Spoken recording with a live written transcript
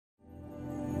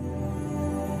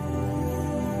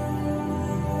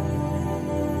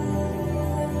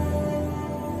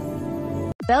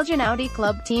Belgian Audi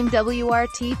Club Team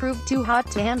WRT proved too hot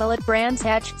to handle at Brands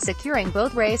Hatch, securing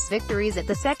both race victories at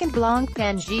the second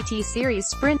Blancpain GT Series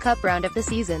Sprint Cup round of the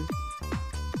season.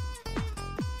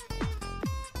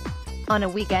 On a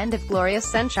weekend of glorious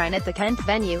sunshine at the Kent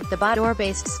venue, the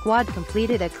Baudour-based squad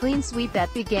completed a clean sweep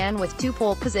that began with 2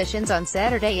 pole positions on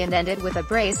Saturday and ended with a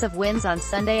brace of wins on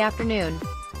Sunday afternoon.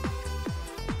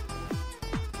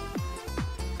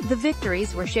 The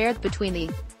victories were shared between the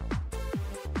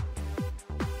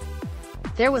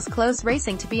There was close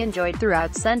racing to be enjoyed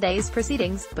throughout Sunday's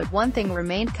proceedings, but one thing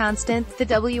remained constant: the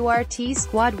WRT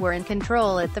squad were in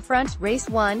control at the front. Race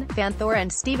 1, Vanthor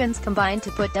and Stevens combined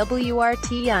to put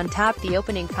WRT on top. The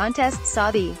opening contest saw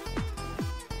the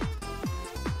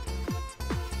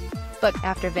But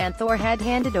after Vanthor had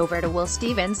handed over to Will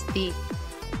Stevens, the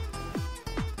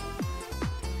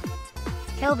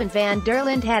Kelvin van der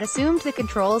Linde had assumed the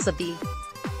controls of the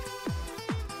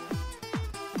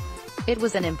It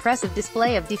was an impressive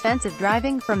display of defensive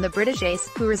driving from the British ace,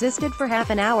 who resisted for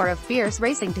half an hour of fierce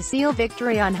racing to seal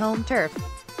victory on home turf.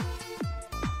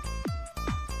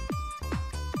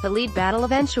 The lead battle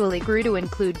eventually grew to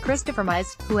include Christopher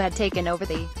Mies, who had taken over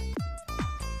the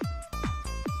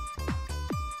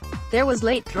There was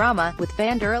late drama, with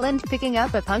van der Linde picking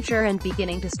up a puncture and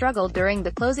beginning to struggle during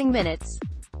the closing minutes.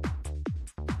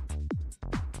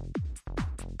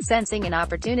 Sensing an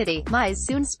opportunity, Mies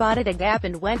soon spotted a gap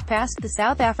and went past the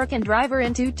South African driver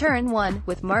into Turn 1,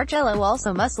 with Marcello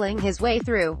also muscling his way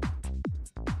through.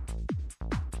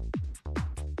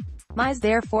 Mies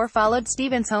therefore followed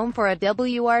Stevens home for a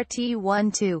WRT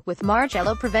 1-2, with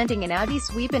Marcello preventing an Audi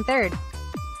sweep in third.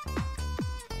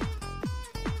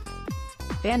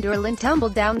 Van der Linde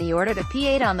tumbled down the order to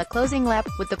P8 on the closing lap,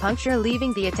 with the puncture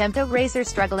leaving the Attempto racer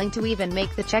struggling to even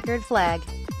make the checkered flag.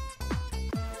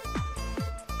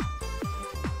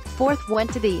 Fourth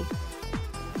went to the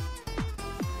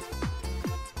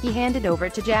He handed over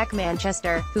to Jack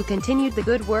Manchester, who continued the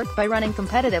good work by running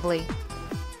competitively.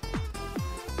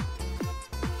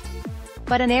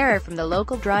 But an error from the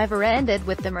local driver ended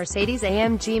with the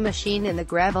Mercedes-AMG machine in the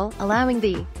gravel, allowing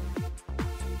the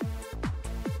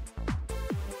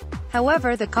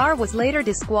However, the car was later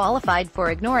disqualified for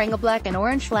ignoring a black and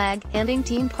orange flag, handing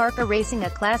Team Parker Racing a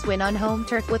class win on home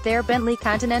turf with their Bentley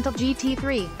Continental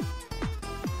GT3.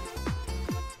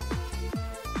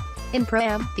 In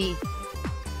Pro-Am, the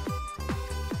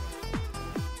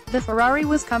Ferrari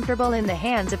was comfortable in the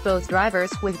hands of both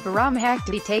drivers, with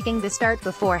Brahma-Hackney taking the start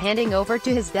before handing over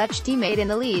to his Dutch teammate in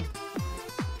the lead.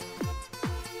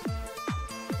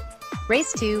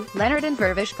 Race 2, Leonard and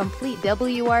Vervish complete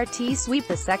WRT sweep.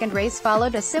 The second race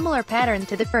followed a similar pattern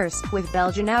to the first, with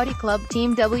Belgian Audi Club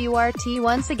Team WRT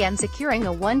once again securing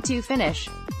a 1-2 finish.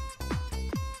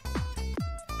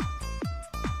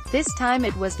 This time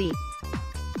it was the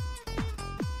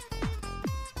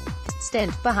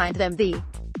stint behind them.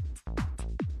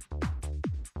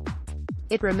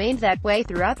 It remained that way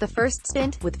throughout the first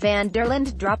stint, with van der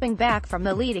Linde dropping back from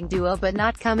the leading duo but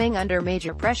not coming under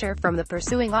major pressure from the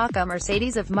pursuing ACA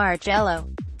Mercedes of Marcello.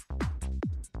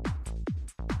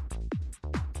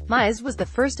 Mies was the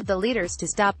first of the leaders to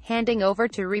stop, handing over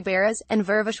to Ribeiras, and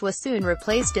Vervish was soon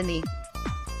replaced in the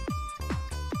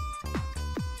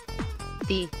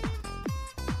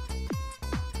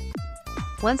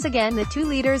Once again the two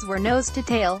leaders were nose to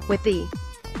tail, with the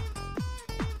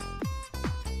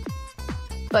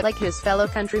But like his fellow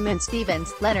countryman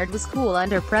Stevens, Leonard was cool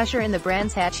under pressure in the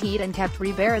Brands Hatch heat and kept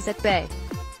Ribeiras at bay.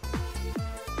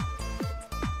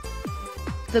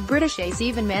 The British ace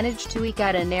even managed to eke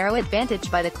out a narrow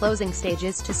advantage by the closing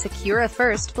stages to secure a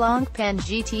first Blancpain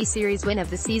GT Series win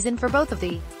of the season for both of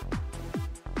the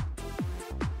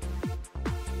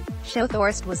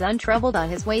Schothorst was untroubled on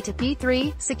his way to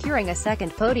P3, securing a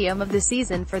second podium of the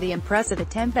season for the impressive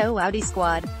Attempto Audi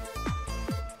squad.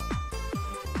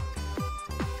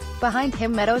 Behind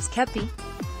him Meadows kept the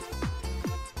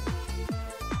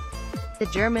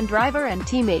German driver and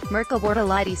teammate Mirko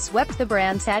Bortolotti swept the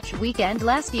Brands Hatch weekend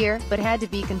last year, but had to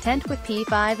be content with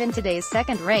P5 in today's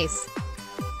second race.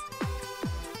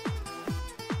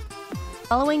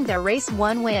 Following their Race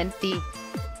 1 win,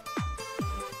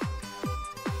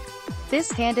 This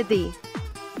handed the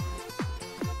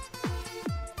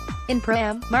In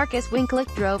Pro-Am, Marcus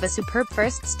Winklick drove a superb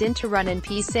first stint to run in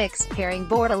P6, pairing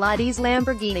Bortolotti's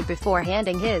Lamborghini before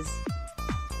handing his.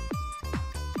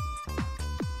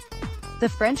 The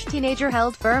French teenager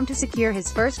held firm to secure his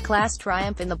first-class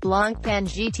triumph in the Blancpain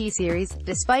GT Series,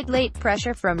 despite late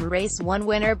pressure from Race 1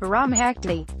 winner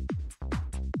Brahma-Hackney.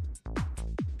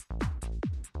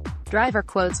 Driver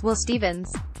quotes Will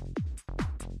Stevens.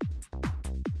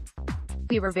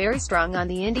 We were very strong on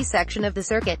the Indy section of the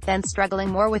circuit, then struggling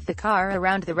more with the car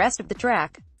around the rest of the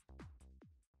track.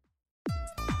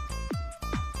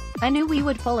 I knew we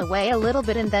would pull away a little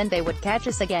bit and then they would catch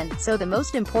us again, so the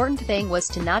most important thing was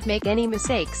to not make any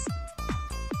mistakes.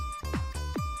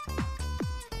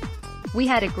 We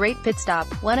had a great pit stop,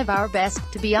 one of our best,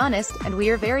 to be honest, and we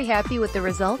are very happy with the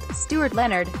result. Stuart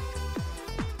Leonard.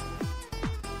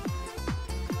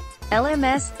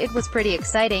 LMS, it was pretty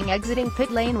exciting exiting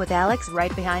pit lane with Alex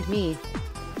right behind me.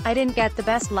 I didn't get the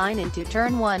best line into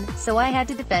turn 1, so I had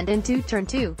to defend into turn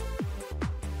 2.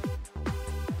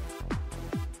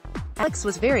 Alex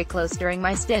was very close during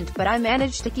my stint, but I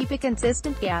managed to keep a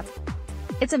consistent gap.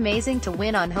 It's amazing to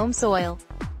win on home soil.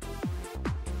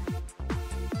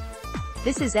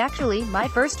 This is actually my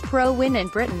first pro win in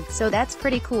Britain, so that's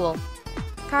pretty cool.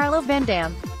 Carlo Van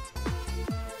Dam.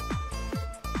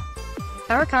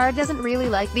 Our car doesn't really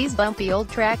like these bumpy old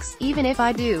tracks, even if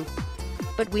I do.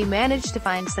 But we managed to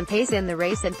find some pace in the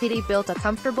race and Petty built a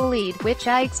comfortable lead, which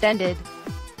I extended.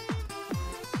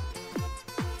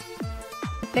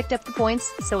 Picked up the points,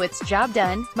 so it's job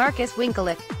done. Marcus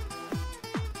Winkelick.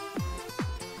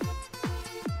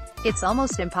 It's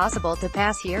almost impossible to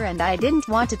pass here and I didn't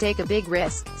want to take a big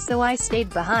risk, so I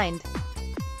stayed behind.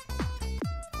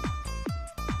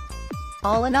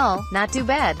 All in all, not too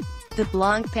bad. The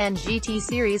Blancpain GT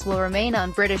Series will remain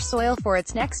on British soil for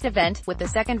its next event, with the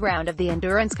second round of the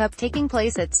Endurance Cup taking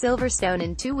place at Silverstone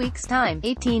in 2 weeks' time,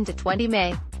 18 to 20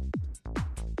 May.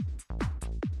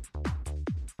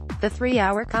 The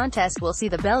 3-hour contest will see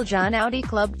the Belgian Audi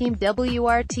Club Team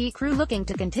WRT crew looking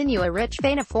to continue a rich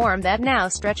vein of form that now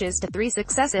stretches to 3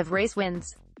 successive race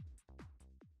wins.